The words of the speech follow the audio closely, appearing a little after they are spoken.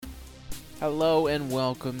Hello and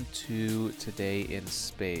welcome to Today in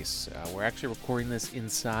Space. We're actually recording this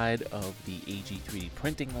inside of the AG3D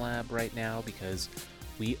printing lab right now because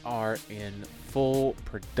we are in full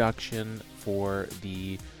production for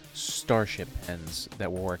the Starship Pens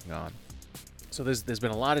that we're working on. So there's been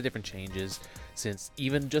a lot of different changes since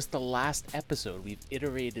even just the last episode. We've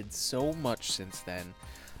iterated so much since then,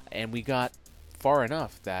 and we got far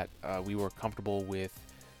enough that we were comfortable with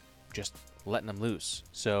just letting them loose.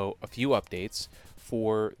 So a few updates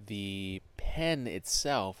for the pen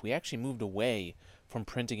itself. We actually moved away from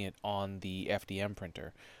printing it on the FDM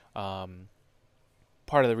printer. Part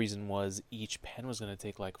of the reason was each pen was going to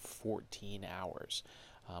take like 14 hours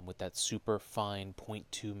with that super fine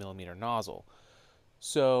 0.2 millimeter nozzle.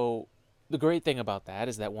 So the great thing about that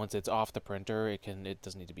is that once it's off the printer, it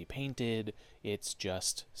doesn't need to be painted. It's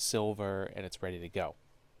just silver and it's ready to go.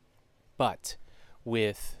 But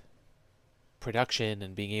with production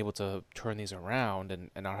and being able to turn these around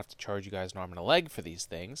and not have to charge you guys an arm and a leg for these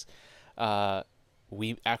things,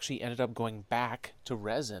 we actually ended up going back to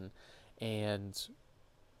resin. And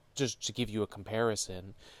just to give you a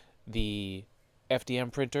comparison, the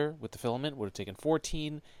FDM printer with the filament would have taken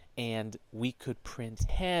 14, and we could print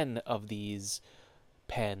 10 of these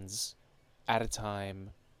pens at a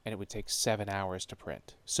time, and it would take 7 hours to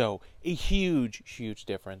print. So a huge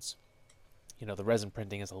difference. You know, the resin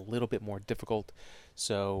printing is a little bit more difficult,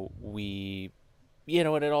 so and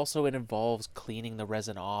it involves cleaning the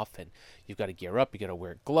resin off, and you've got to gear up, you got to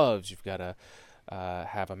wear gloves, you've got to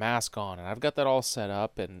have a mask on, and I've got that all set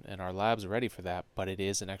up, and our lab's ready for that, but it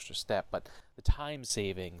is an extra step. But the time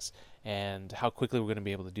savings and how quickly we're going to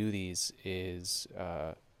be able to do these is,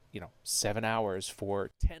 7 hours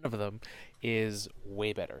for 10 of them is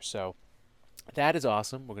way better. So that is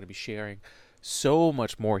awesome. We're going to be sharing so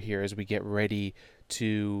much more here as we get ready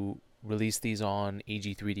to release these on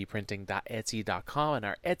ag3dprinting.etsy.com and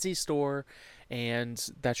our Etsy store,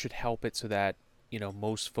 and that should help it so that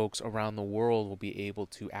most folks around the world will be able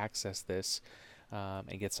to access this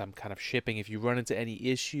and get some kind of shipping. If you run into any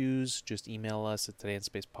issues, just email us at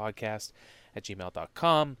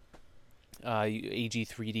todayinspacepodcast@gmail.com,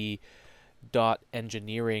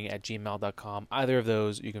 ag3d.engineering@gmail.com. Either of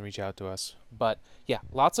those, you can reach out to us. But yeah,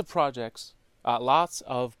 lots of projects. Lots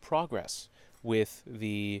of progress with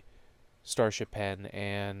the Starship Pen,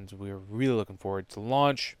 and we're really looking forward to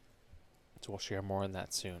launch. So we'll share more on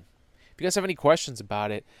that soon. If you guys have any questions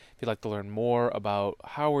about it, if you'd like to learn more about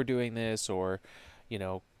how we're doing this, or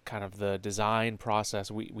kind of the design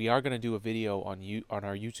process, we are going to do a video on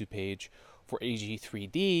our YouTube page for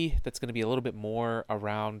AG3D that's going to be a little bit more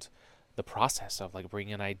around the process of like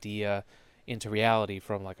bringing an idea into reality,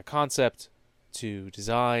 from like a concept to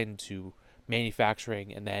design to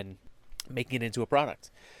manufacturing and then making it into a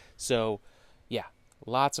product. So yeah,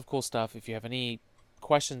 lots of cool stuff. If you have any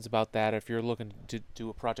questions about that, if you're looking to do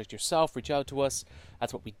a project yourself, reach out to us.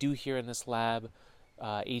 That's what we do here in this lab.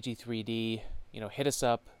 AG3D, hit us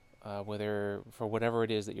up, whether for whatever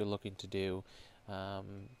it is that you're looking to do.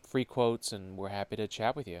 Free quotes, and we're happy to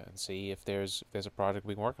chat with you and see if there's a project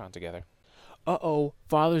we can work on together.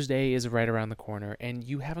 Father's Day is right around the corner, and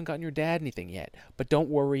you haven't gotten your dad anything yet. But don't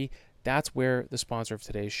worry, that's where the sponsor of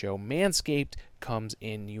today's show, Manscaped, comes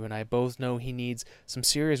in. You and I both know he needs some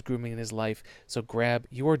serious grooming in his life, so grab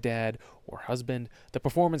your dad or husband the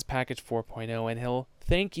Performance Package 4.0, and he'll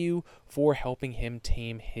thank you for helping him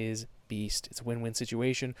tame his beast. It's a win-win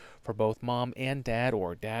situation for both mom and dad,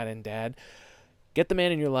 or dad and dad. Get the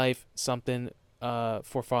man in your life something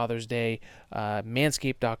for Father's Day.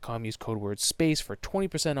 Manscaped.com. Use code word SPACE for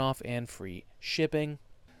 20% off and free shipping.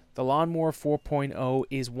 The Lawnmower 4.0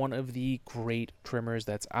 is one of the great trimmers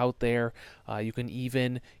that's out there. You can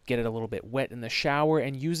even get it a little bit wet in the shower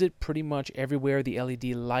and use it pretty much everywhere. The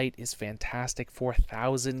LED light is fantastic,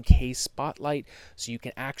 4000K spotlight, so you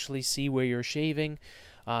can actually see where you're shaving.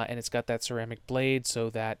 And it's got that ceramic blade so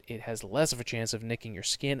that it has less of a chance of nicking your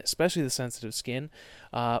skin, especially the sensitive skin.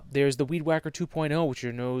 There's the Weed Whacker 2.0, which is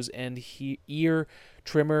your nose and ear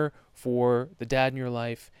trimmer for the dad in your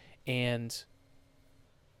life. And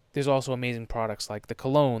there's also amazing products like the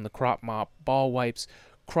cologne, the crop mop, ball wipes,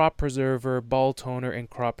 crop preserver, ball toner, and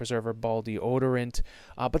crop preserver ball deodorant.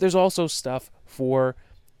 But there's also stuff for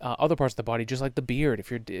other parts of the body, just like the beard.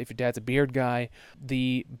 If your dad's a beard guy,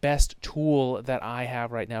 the best tool that I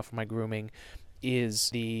have right now for my grooming is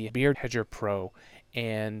the Beard Hedger Pro.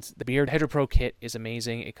 And the Beard Hedger Pro kit is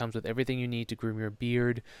amazing. It comes with everything you need to groom your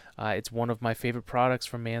beard. It's one of my favorite products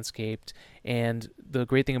from Manscaped, And the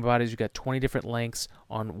great thing about it is you got 20 different lengths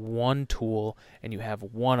on one tool, and you have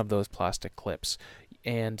one of those plastic clips.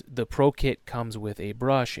 And the Pro Kit comes with a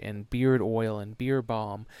brush and beard oil and beard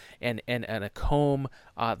balm and a comb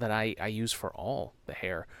that I use for all the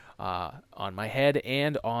hair on my head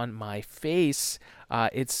and on my face.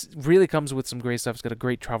 It's really comes with some great stuff. It's got a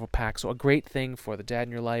great travel pack, so a great thing for the dad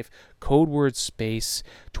in your life. Code word SPACE,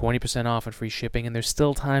 20% off and free shipping, and there's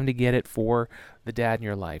still time to get it for the dad in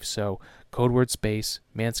your life. So code word SPACE,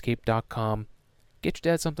 manscaped.com. Get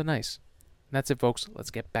your dad something nice. And that's it, folks. Let's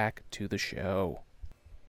get back to the show.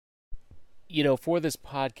 For this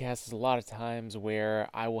podcast, there's a lot of times where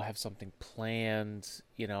I will have something planned.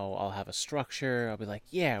 I'll have a structure. I'll be like,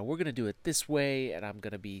 yeah, we're going to do it this way, and I'm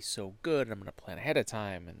going to be so good, and I'm going to plan ahead of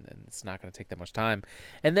time, and it's not going to take that much time.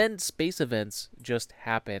 And then space events just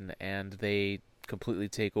happen, and they completely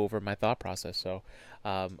take over my thought process. So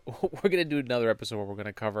we're going to do another episode where we're going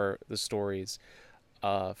to cover the stories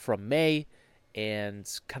from May, and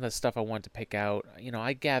kind of stuff I want to pick out.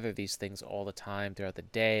 I gather these things all the time throughout the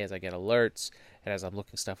day as I get alerts and as I'm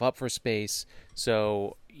looking stuff up for space.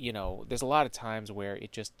 So, there's a lot of times where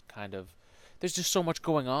it just kind of, there's just so much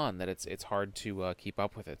going on that it's hard to keep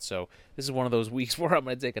up with it. So this is one of those weeks where I'm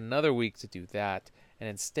going to take another week to do that and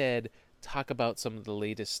instead talk about some of the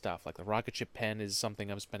latest stuff. Like the rocket ship pen is something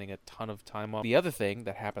I'm spending a ton of time on. The other thing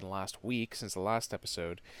that happened last week since the last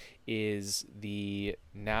episode is the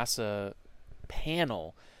NASA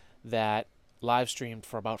panel that live streamed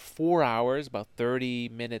for about 4 hours. About 30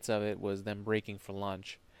 minutes of it was them breaking for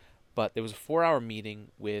lunch, but there was a 4-hour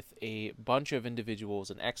meeting with a bunch of individuals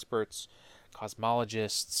and experts,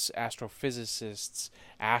 cosmologists, astrophysicists,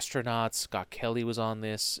 astronauts. Scott Kelly was on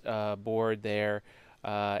this board there,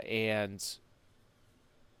 and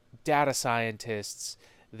data scientists.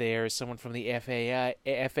 There's someone from the FAA.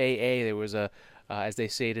 There was as they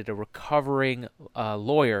stated, a recovering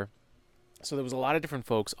lawyer. So there was a lot of different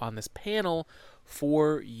folks on this panel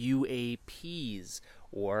for UAPs,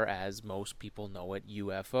 or as most people know it,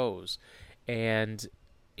 UFOs. And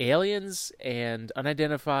aliens and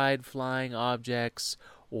unidentified flying objects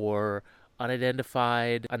or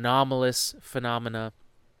unidentified anomalous phenomena,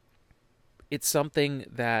 it's something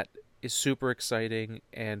that is super exciting,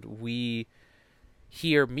 and we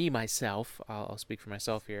here, myself, I'll speak for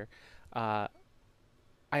myself here, I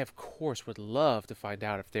of course would love to find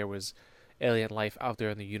out if there was alien life out there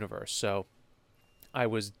in the universe. So I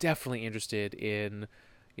was definitely interested in,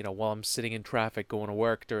 while I'm sitting in traffic going to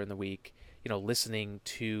work during the week, listening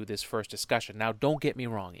to this first discussion. Now, don't get me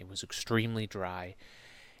wrong, it was extremely dry.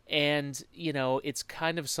 And, it's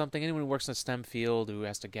kind of something, anyone who works in a STEM field who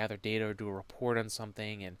has to gather data or do a report on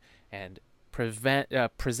something and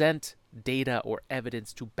present data or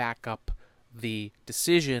evidence to back up the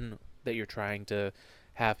decision that you're trying to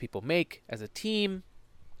have people make as a team.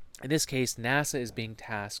 In this case, NASA is being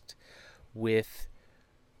tasked with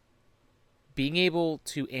being able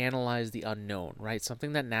to analyze the unknown, right?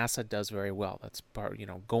 Something that NASA does very well. That's part,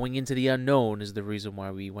 going into the unknown is the reason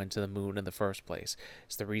why we went to the moon in the first place.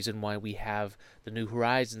 It's the reason why we have the New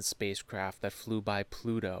Horizons spacecraft that flew by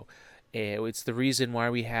Pluto. It's the reason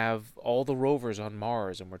why we have all the rovers on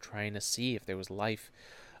Mars, and we're trying to see if there was life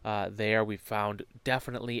there. We found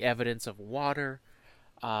definitely evidence of water.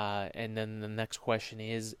 And then the next question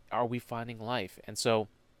is, are we finding life? And so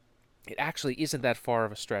it actually isn't that far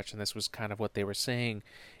of a stretch, and this was kind of what they were saying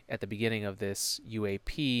at the beginning of this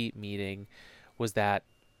UAP meeting, was that,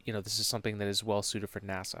 this is something that is well suited for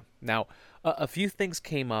NASA. Now, a few things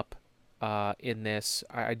came up in this.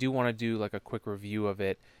 I do want to do like a quick review of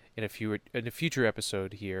it in a future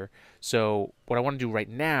episode here. So what I want to do right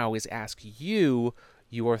now is ask you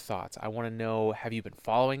your thoughts. I want to know, have you been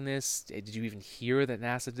following this? Did you even hear that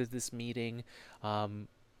NASA did this meeting?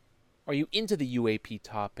 Are you into the UAP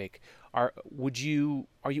topic? Are you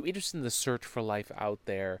interested in the search for life out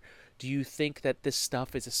there? Do you think that this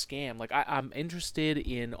stuff is a scam? Like, I'm interested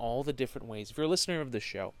in all the different ways. If you're a listener of the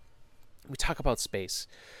show, we talk about space.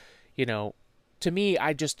 To me,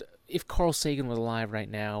 if Carl Sagan was alive right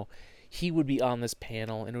now, he would be on this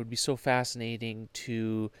panel, and it would be so fascinating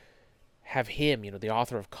to have him, the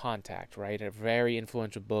author of Contact, right? A very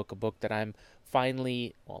influential book, a book that I'm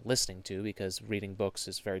finally, listening to, because reading books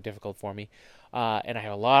is very difficult for me. And I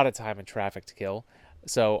have a lot of time in traffic to kill.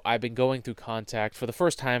 So I've been going through Contact for the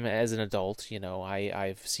first time as an adult.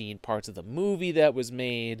 I've seen parts of the movie that was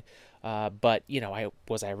made, but,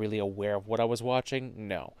 was I really aware of what I was watching?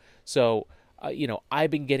 No. So,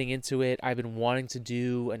 I've been getting into it. I've been wanting to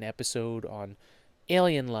do an episode on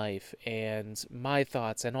alien life and my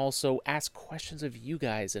thoughts, and also ask questions of you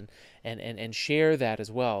guys and share that as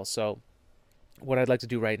well. So what I'd like to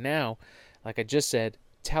do right now, Like I just said,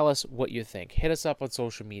 tell us what you think. Hit us up on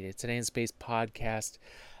social media. Today in Space Podcast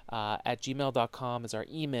at gmail.com is our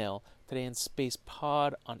email. Today in Space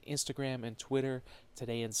Pod on Instagram and Twitter.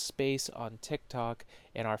 Today in Space on TikTok,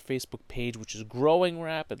 and our Facebook page, which is growing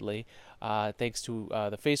rapidly thanks to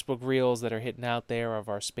the Facebook reels that are hitting out there of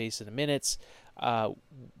our Space in a Minutes.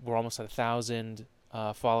 We're almost at 1,000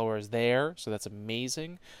 followers there, so that's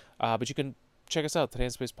amazing. But you can check us out, Today in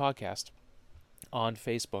Space Podcast, on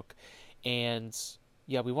Facebook. And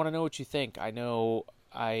yeah, we want to know what you think. I know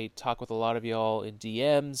I talk with a lot of y'all in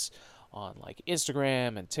DMs on like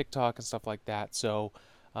Instagram and TikTok and stuff like that. So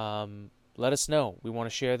let us know. We want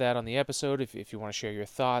to share that on the episode. If you want to share your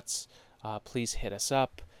thoughts, please hit us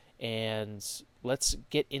up. And let's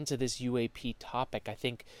get into this UAP topic. I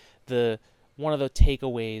think two of the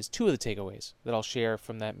takeaways that I'll share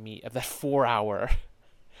from that 4-hour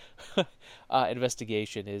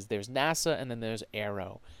investigation is there's NASA and then there's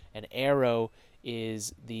AARO. And AARO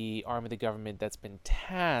is the arm of the government that's been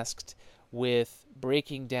tasked with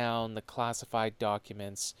breaking down the classified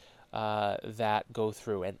documents that go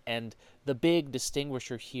through. And the big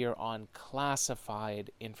distinguisher here on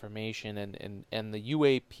classified information and the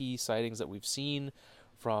UAP sightings that we've seen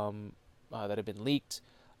from that have been leaked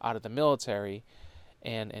out of the military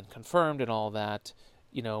and confirmed and all that,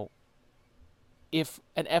 if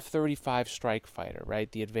an F-35 strike fighter,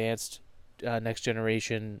 right, the advanced next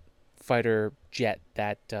generation fighter jet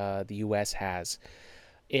that the U.S. has,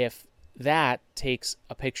 if that takes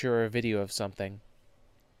a picture or a video of something,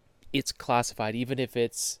 it's classified, even if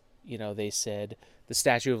it's, they said the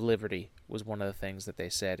Statue of Liberty was one of the things that they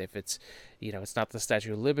said. If it's, it's not the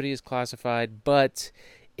Statue of Liberty is classified, but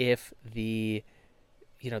if the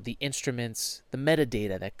instruments, the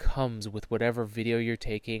metadata that comes with whatever video you're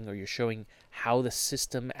taking or you're showing how the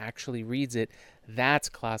system actually reads it, that's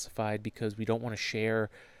classified because we don't want to share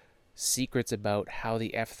secrets about how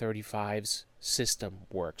the F-35's system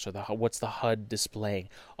works or what's the HUD displaying.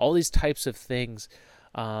 All these types of things.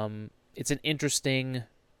 It's an interesting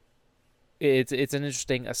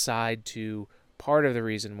aside to part of the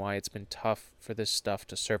reason why it's been tough for this stuff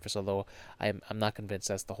to surface, although I'm not convinced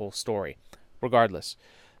that's the whole story. Regardless,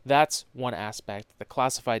 that's one aspect, the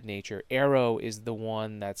classified nature. AARO is the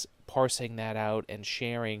one that's parsing that out and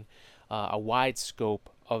sharing a wide scope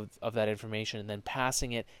of that information and then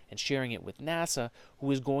passing it and sharing it with NASA,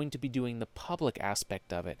 who is going to be doing the public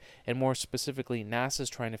aspect of it. And more specifically, NASA's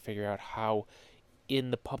trying to figure out how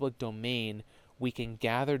in the public domain we can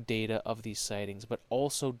gather data of these sightings, but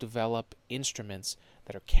also develop instruments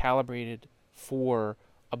that are calibrated for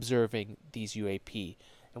observing these UAP.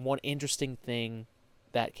 And one interesting thing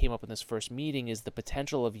that came up in this first meeting is the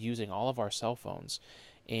potential of using all of our cell phones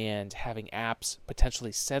and having apps,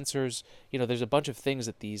 potentially sensors. There's a bunch of things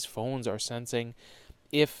that these phones are sensing.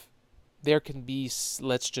 If there can be,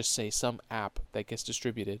 let's just say, some app that gets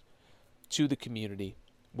distributed to the community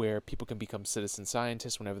where people can become citizen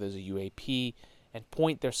scientists whenever there's a UAP and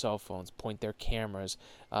point their cell phones, point their cameras,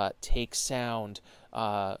 take sound,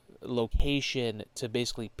 location to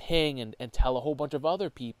basically ping and tell a whole bunch of other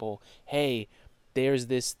people, hey, there's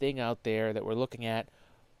this thing out there that we're looking at,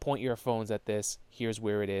 point your phones at this, here's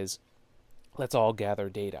where it is, let's all gather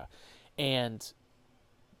data. And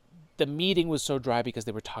the meeting was so dry because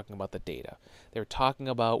they were talking about the data. They were talking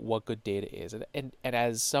about what good data is. And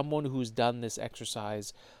as someone who's done this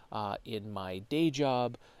exercise in my day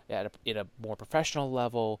job, in a more professional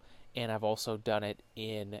level, and I've also done it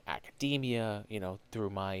in academia, through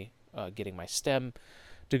my getting my STEM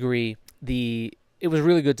degree, it was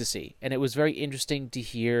really good to see. And it was very interesting to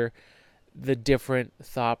hear the different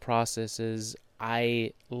thought processes.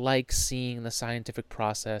 I like seeing the scientific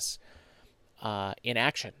process in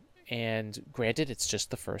action. And granted, it's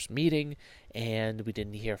just the first meeting, and we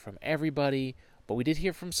didn't hear from everybody, but we did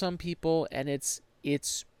hear from some people, and it's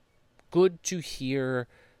good to hear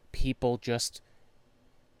people just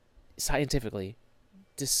scientifically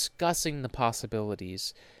discussing the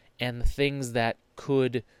possibilities and the things that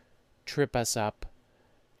could trip us up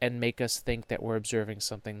and make us think that we're observing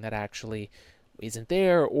something that actually isn't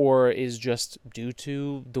there or is just due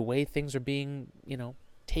to the way things are being,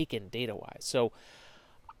 taken data-wise. So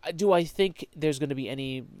do I think there's going to be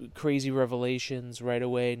any crazy revelations right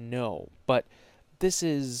away? No. But this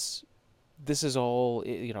is all,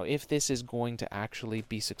 if this is going to actually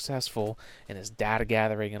be successful and this data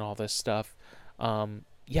gathering and all this stuff,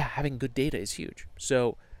 having good data is huge.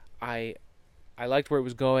 So I liked where it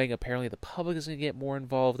was going. Apparently the public is going to get more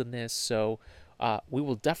involved in this, so we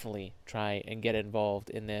will definitely try and get involved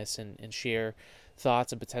in this and share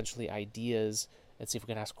thoughts and potentially ideas and see if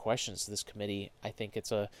we can ask questions to this committee. I think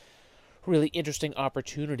it's a really interesting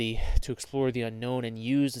opportunity to explore the unknown and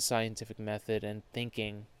use the scientific method and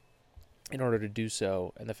thinking in order to do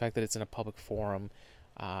so. And the fact that it's in a public forum,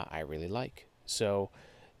 I really like. So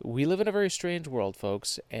we live in a very strange world,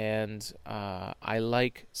 folks, and I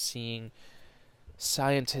like seeing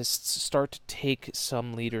scientists start to take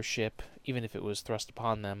some leadership, even if it was thrust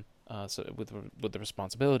upon them. So with the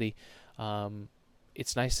responsibility,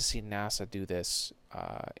 it's nice to see NASA do this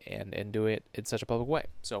and do it in such a public way.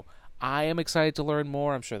 So I am excited to learn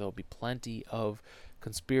more. I'm sure there'll be plenty of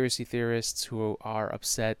conspiracy theorists who are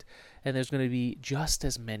upset, and there's going to be just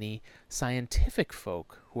as many scientific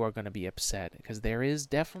folk who are going to be upset, because there is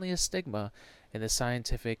definitely a stigma in the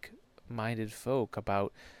scientific-minded folk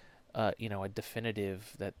about, a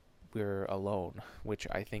definitive that we're alone, which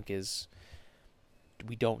I think is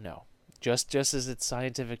we don't know. Just as it's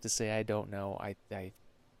scientific to say I don't know, the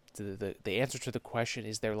answer to the question,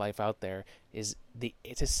 is there life out there, is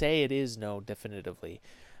to say it is no definitively.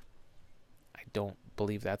 I don't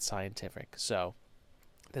believe that's scientific. So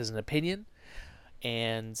there's an opinion,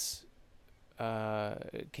 and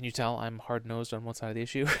can you tell I'm hard-nosed on one side of the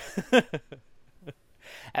issue?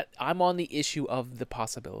 I'm on the issue of the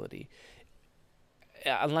possibility.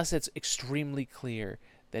 Unless it's extremely clear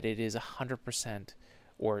that it is 100%,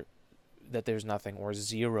 or that there's nothing, or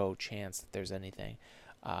zero chance that there's anything.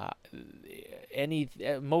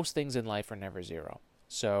 Most things in life are never zero.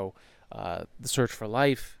 So the search for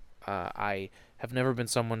life, I have never been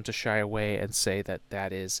someone to shy away and say that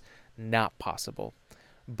that is not possible.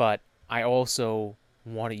 But I also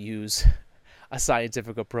want to use a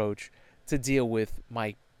scientific approach to deal with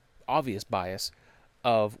my obvious bias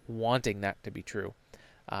of wanting that to be true.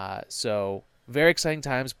 So very exciting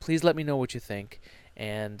times. Please let me know what you think.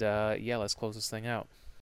 And let's close this thing out.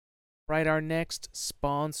 Right, our next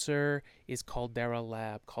sponsor is Caldera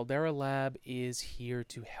Lab. Caldera Lab is here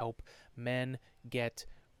to help men get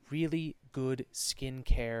really good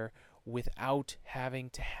skincare without having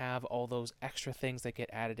to have all those extra things that get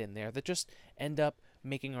added in there that just end up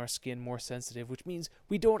making our skin more sensitive, which means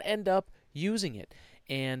we don't end up using it.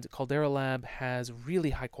 And Caldera Lab has really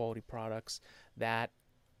high quality products that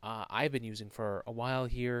I've been using for a while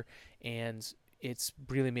here, and it's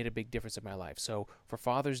really made a big difference in my life. So for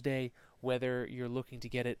Father's Day, whether you're looking to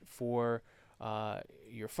get it for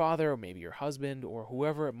your father, or maybe your husband, or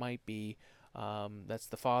whoever it might be, that's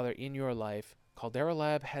the father in your life, Caldera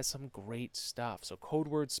Lab has some great stuff. So code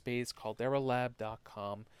word space,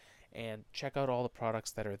 calderalab.com, and check out all the products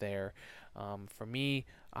that are there. For me,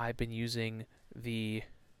 I've been using the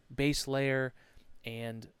base layer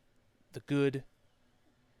and the good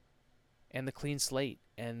and the clean slate,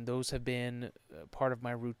 and those have been part of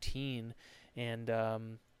my routine. And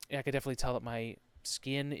I could definitely tell that my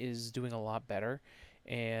skin is doing a lot better,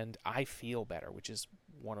 and I feel better, which is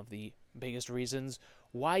one of the biggest reasons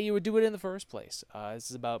why you would do it in the first place. This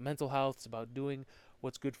is about mental health. It's about doing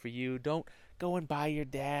what's good for you. Don't go and buy your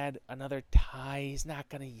dad another tie. He's not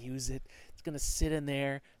going to use it. It's going to sit in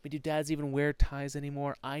there. Do dads even wear ties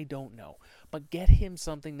anymore? I don't know. But get him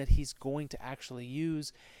something that he's going to actually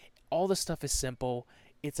use. All the stuff is simple.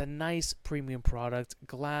 It's a nice premium product.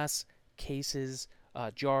 Glass cases,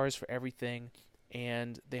 jars for everything,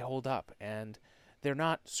 and they hold up. And they're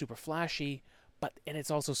not super flashy, and it's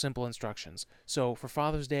also simple instructions. So for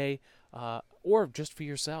Father's Day, or just for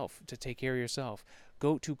yourself, to take care of yourself,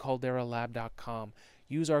 go to calderalab.com.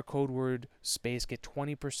 Use our code word SPACE. Get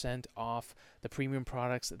 20% off the premium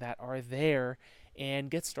products that are there, and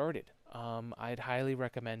get started. I'd highly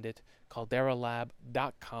recommend it.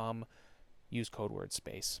 calderalab.com. Use code word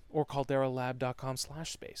SPACE, or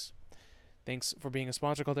calderalab.com/space. Thanks for being a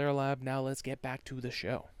sponsor, Caldera Lab. Now let's get back to the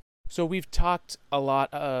show. So we've talked a lot,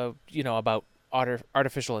 about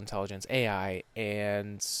artificial intelligence, AI,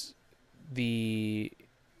 and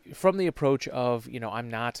from the approach of, I'm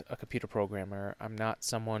not a computer programmer. I'm not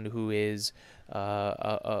someone who is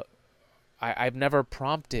I've never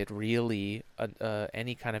prompted really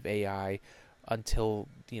any kind of AI until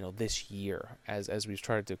this year, as we've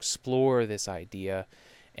started to explore this idea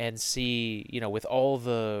and see, with all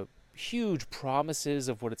the huge promises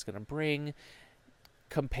of what it's going to bring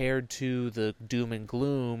compared to the doom and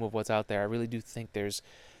gloom of what's out there. I really do think there's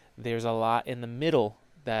a lot in the middle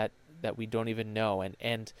that we don't even know,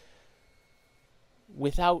 and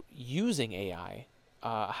without using AI,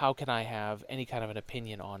 how can I have any kind of an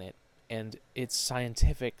opinion on it? And it's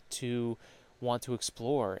scientific to want to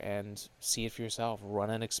explore and see it for yourself, run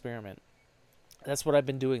an experiment. That's what I've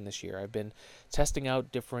been doing this year. I've been testing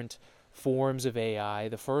out different forms of AI.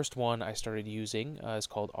 The first one I started using is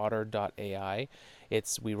called Otter.ai.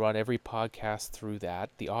 We run every podcast through that,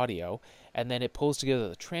 the audio, and then it pulls together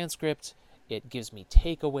the transcript. It gives me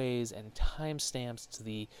takeaways and timestamps to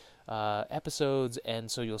the episodes,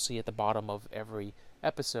 and so you'll see at the bottom of every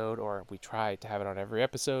episode, or we try to have it on every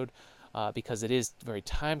episode, because it is very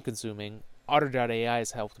time consuming. Otter.ai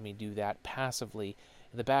has helped me do that passively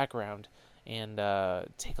in the background and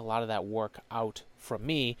take a lot of that work out from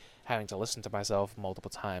me having to listen to myself multiple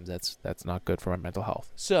times. That's not good for my mental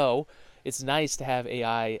health. So it's nice to have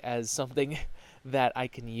AI as something that I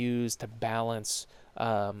can use to balance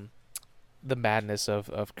the madness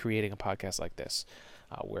of creating a podcast like this,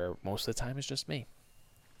 where most of the time it's just me.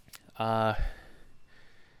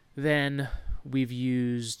 Then we've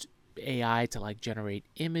used AI to like generate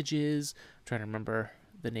images. I'm trying to remember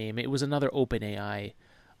the name. It was another OpenAI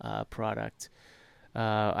product.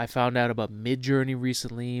 I found out about Midjourney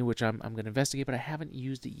recently, which I'm going to investigate, but I haven't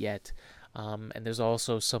used it yet. And there's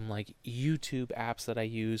also some like YouTube apps that I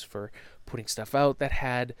use for putting stuff out that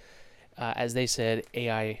had, as they said,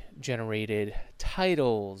 AI generated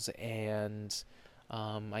titles, and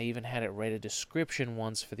I even had it write a description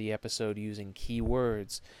once for the episode using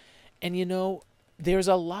keywords. And there's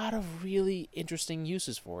a lot of really interesting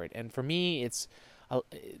uses for it. And for me,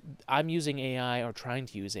 I'm using AI, or trying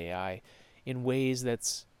to use AI, in ways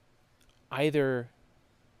that's either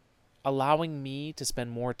allowing me to spend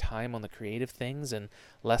more time on the creative things and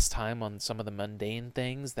less time on some of the mundane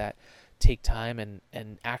things that take time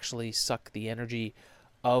and actually suck the energy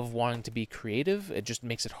of wanting to be creative. It just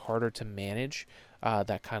makes it harder to manage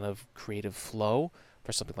that kind of creative flow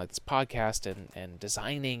for something like this podcast and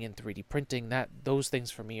designing and 3D printing. Those things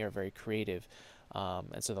for me are very creative.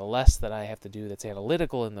 And so the less that I have to do that's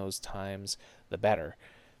analytical in those times, the better.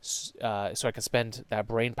 So I can spend that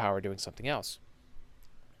brain power doing something else.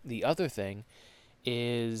 The other thing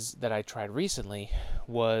is that I tried recently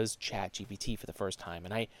was ChatGPT for the first time.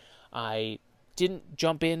 And I didn't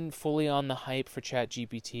jump in fully on the hype for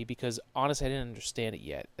ChatGPT because honestly I didn't understand it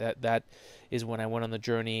yet. That is when I went on the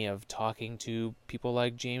journey of talking to people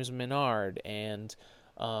like James Menard, and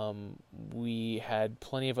we had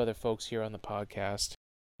plenty of other folks here on the podcast.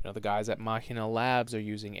 The guys at Machina Labs are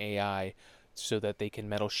using AI so that they can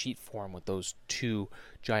metal sheet form with those two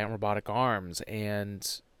giant robotic arms.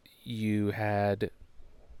 And you had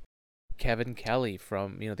Kevin Kelly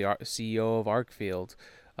from the CEO of Arcfield,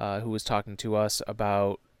 who was talking to us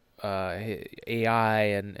about AI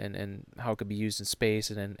and how it could be used in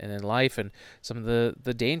space and in life, and some of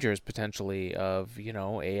the dangers potentially of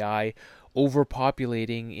AI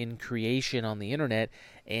overpopulating in creation on the internet.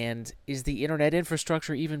 And is the internet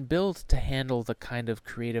infrastructure even built to handle the kind of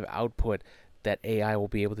creative output that AI will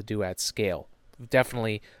be able to do at scale?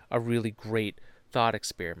 Definitely a really great thought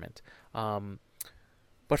experiment.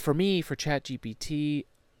 But for me, for ChatGPT,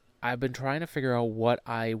 I've been trying to figure out what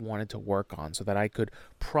I wanted to work on so that I could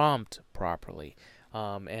prompt properly.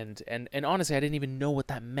 And honestly, I didn't even know what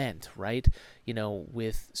that meant, right?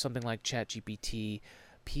 With something like ChatGPT,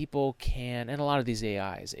 people can, and a lot of these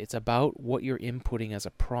AIs, it's about what you're inputting as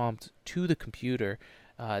a prompt to the computer,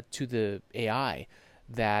 to the AI,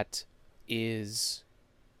 that is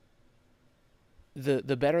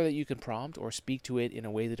the better that you can prompt or speak to it in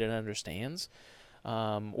a way that it understands,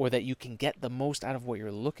 or that you can get the most out of what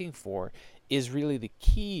you're looking for, is really the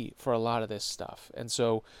key for a lot of this stuff. And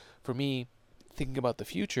so for me, thinking about the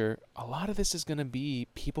future, a lot of this is going to be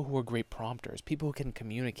people who are great prompters, people who can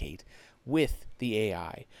communicate with the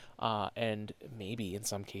AI, and maybe in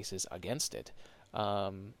some cases against it.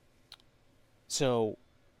 So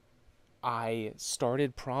I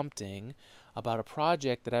started prompting about a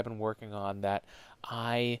project that I've been working on that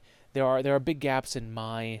there are big gaps in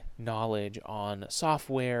my knowledge on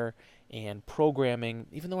software and programming.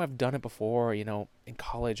 Even though I've done it before, in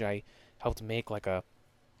college I helped make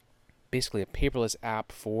basically a paperless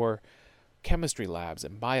app for chemistry labs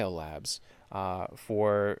and bio labs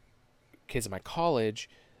for kids in my college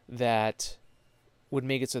that would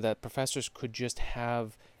make it so that professors could just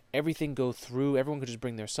have everything go through. Everyone could just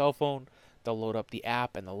bring their cell phone, they'll load up the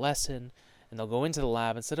app and the lesson, and they'll go into the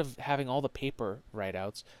lab. Instead of having all the paper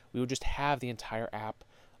write-outs, we would just have the entire app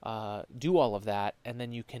do all of that, and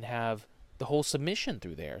then you can have the whole submission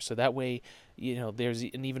through there. So that way, there's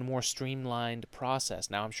an even more streamlined process.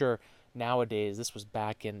 Now, I'm sure nowadays, this was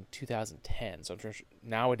back in 2010, so I'm sure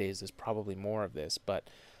nowadays there's probably more of this, but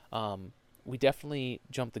we definitely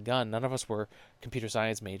jumped the gun. None of us were computer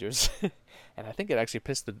science majors, and I think it actually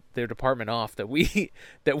pissed their department off that we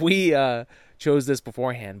chose this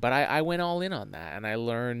beforehand. But I went all in on that, and I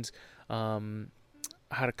learned how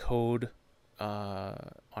to code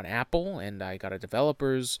on Apple, and I got a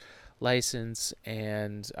developer's license,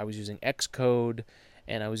 and I was using Xcode,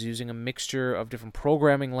 and I was using a mixture of different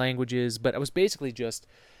programming languages, but I was basically just,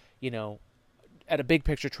 you know, at a big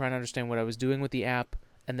picture trying to understand what I was doing with the app,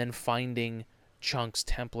 and then finding chunks,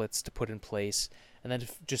 templates to put in place, and then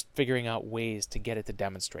just figuring out ways to get it to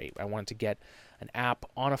demonstrate. I wanted to get an app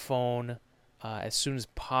on a phone as soon as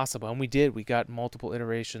possible, and we did. We got multiple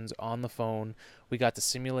iterations on the phone. We got to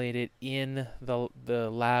simulate it in the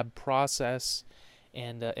lab process,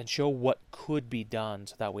 and show what could be done,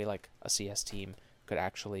 so that way, like, a CS team could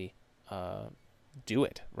actually do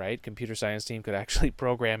it, right? Computer science team could actually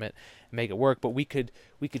program it and make it work, but we could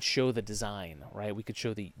show the design, right? We could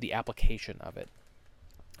show the application of it,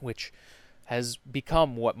 which has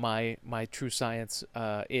become what my true science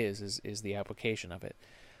is the application of it,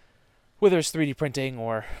 whether it's 3D printing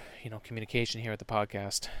or, communication here at the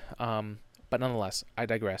podcast. But nonetheless, I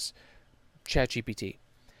digress. ChatGPT.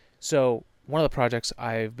 So one of the projects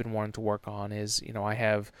I've been wanting to work on is, I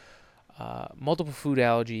have multiple food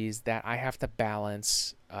allergies that I have to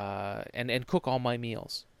balance and cook all my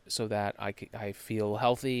meals so that I feel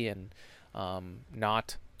healthy and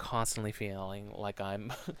not constantly feeling like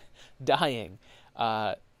I'm dying.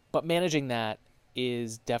 But managing that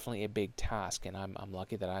is definitely a big task, and I'm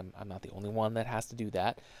lucky that I'm not the only one that has to do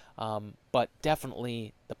that. But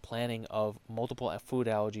definitely the planning of multiple food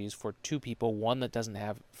allergies for two people, one that doesn't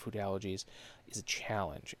have food allergies, is a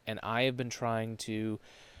challenge. And I have been trying to.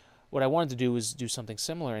 What I wanted to do was do something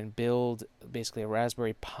similar and build basically a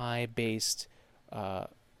Raspberry Pi based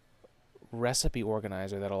recipe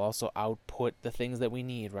organizer that'll also output the things that we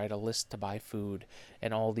need, right? A list to buy food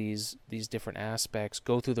and all these different aspects,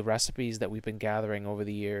 go through the recipes that we've been gathering over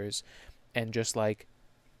the years, and just like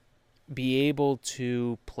be able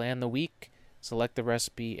to plan the week, select the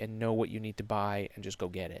recipe, and know what you need to buy and just go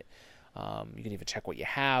get it. You can even check what you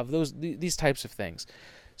have, these types of things.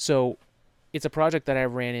 So it's a project that I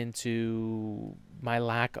ran into my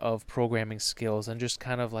lack of programming skills and just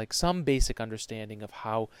kind of like some basic understanding of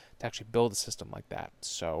how to actually build a system like that.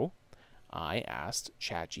 So I asked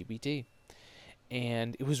ChatGPT,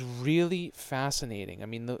 and it was really fascinating. I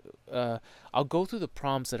mean, I'll go through the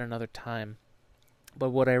prompts at another time, but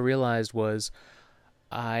what I realized was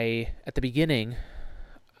at the beginning,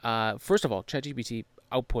 first of all, ChatGPT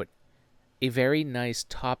output a very nice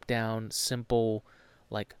top-down, simple,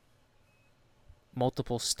 like,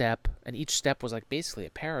 multiple step, and each step was like basically a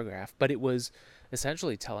paragraph, but it was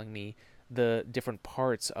essentially telling me the different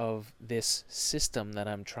parts of this system that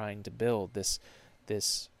I'm trying to build, this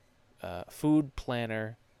food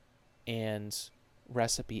planner and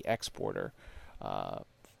recipe exporter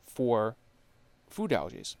for food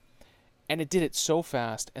allergies. And it did it so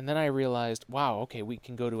fast, and then I realized, wow, okay, we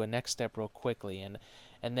can go to a next step real quickly,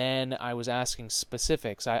 and then I was asking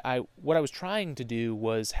specifics. What I was trying to do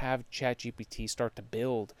was have ChatGPT start to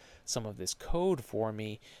build some of this code for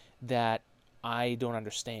me that I don't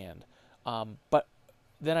understand. But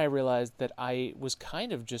then I realized that I was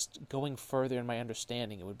kind of just going further in my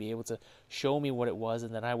understanding. It would be able to show me what it was,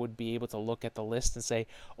 and then I would be able to look at the list and say,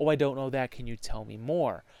 oh, I don't know that. Can you tell me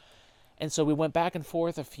more? And so we went back and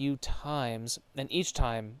forth a few times, and each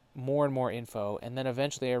time more and more info, and then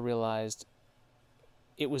eventually I realized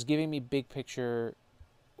it was giving me big picture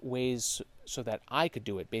ways so that I could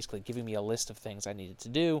do it, basically giving me a list of things I needed to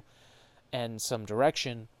do and some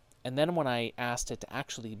direction. And then when I asked it to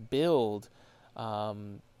actually build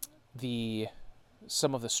some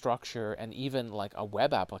of the structure and even like a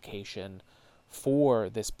web application for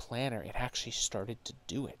this planner, it actually started to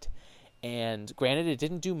do it. And granted, it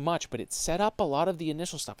didn't do much, but it set up a lot of the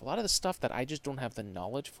initial stuff, a lot of the stuff that I just don't have the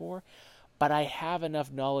knowledge for, but I have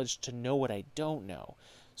enough knowledge to know what I don't know.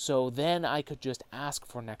 So then I could just ask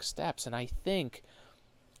for next steps. And I think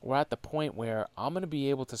we're at the point where I'm going to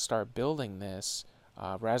be able to start building this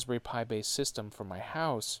Raspberry Pi based system for my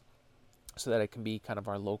house so that it can be kind of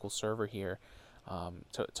our local server here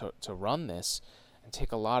to run this and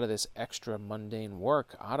take a lot of this extra mundane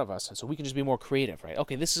work out of us. And so we can just be more creative, right?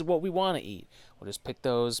 Okay, this is what we want to eat. We'll just pick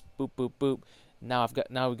those, boop, boop, boop. Now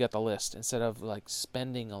we've got the list, instead of like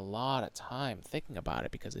spending a lot of time thinking about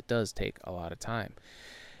it, because it does take a lot of time.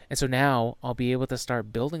 And so now I'll be able to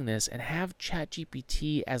start building this and have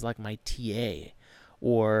ChatGPT as like my TA,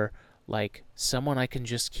 or like someone I can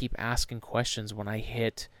just keep asking questions when I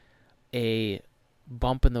hit a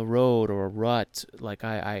bump in the road or a rut, like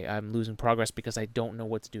I'm losing progress because I don't know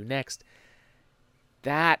what to do next.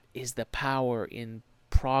 That is the power in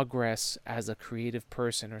progress as a creative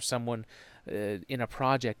person or someone in a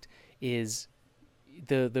project. Is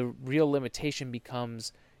the real limitation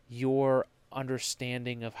becomes your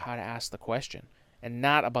understanding of how to ask the question and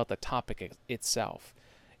not about the topic itself.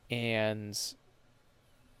 And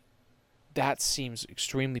that seems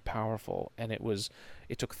extremely powerful, and it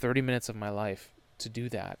took 30 minutes of my life to do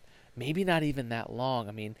that. Maybe not even that long.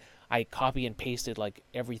 I mean, I copy and pasted like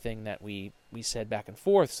everything that we said back and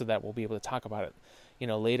forth so that we'll be able to talk about it,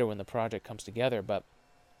 later when the project comes together. But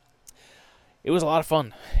it was a lot of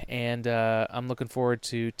fun, and I'm looking forward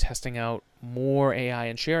to testing out more AI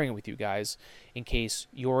and sharing it with you guys in case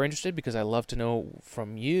you're interested, because I love to know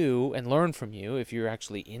from you and learn from you if you're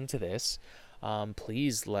actually into this.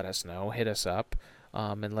 Please let us know. Hit us up,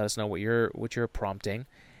 and let us know what you're prompting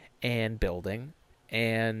and building.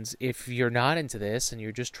 And if you're not into this and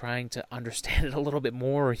you're just trying to understand it a little bit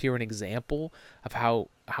more or hear an example of how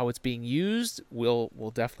it's being used, we'll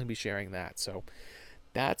definitely be sharing that. So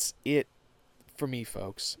that's it for me,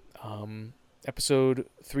 folks. Episode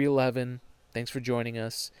 311. Thanks for joining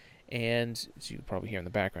us. And as you can probably hear in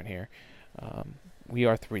the background here, we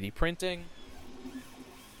are 3D printing.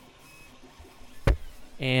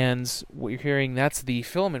 And what you're hearing, that's the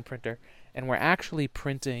filament printer. And we're actually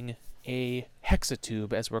printing a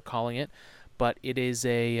hexatube, as we're calling it. But it is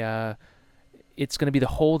it's going to be the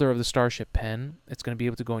holder of the Starship Pen. It's going to be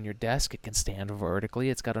able to go on your desk. It can stand vertically.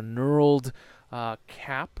 It's got a knurled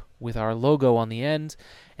cap with our logo on the end.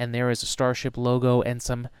 And there is a Starship logo and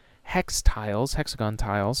some hexagon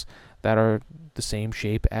tiles, that are the same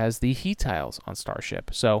shape as the he tiles on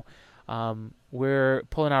Starship. So we're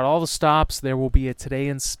pulling out all the stops. There will be a Today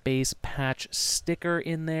in Space patch sticker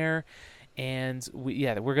in there. And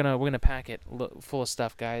we're gonna pack it full of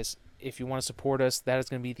stuff, guys. If you want to support us, that is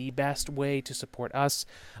going to be the best way to support us,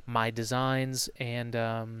 my designs, and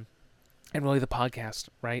really the podcast,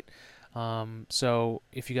 right? So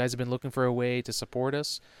if you guys have been looking for a way to support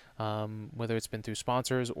us, whether it's been through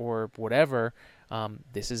sponsors or whatever,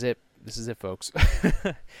 this is it. This is it, folks.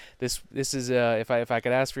 This is if I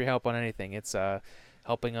could ask for your help on anything, it's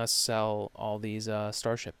helping us sell all these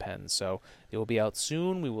Starship pens. So they will be out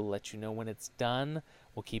soon. We will let you know when it's done.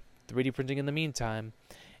 We'll keep 3D printing in the meantime,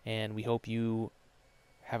 and we hope you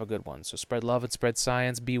have a good one. So spread love and spread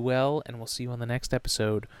science. Be well, and we'll see you on the next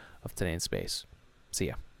episode of Today in Space. See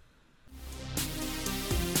ya.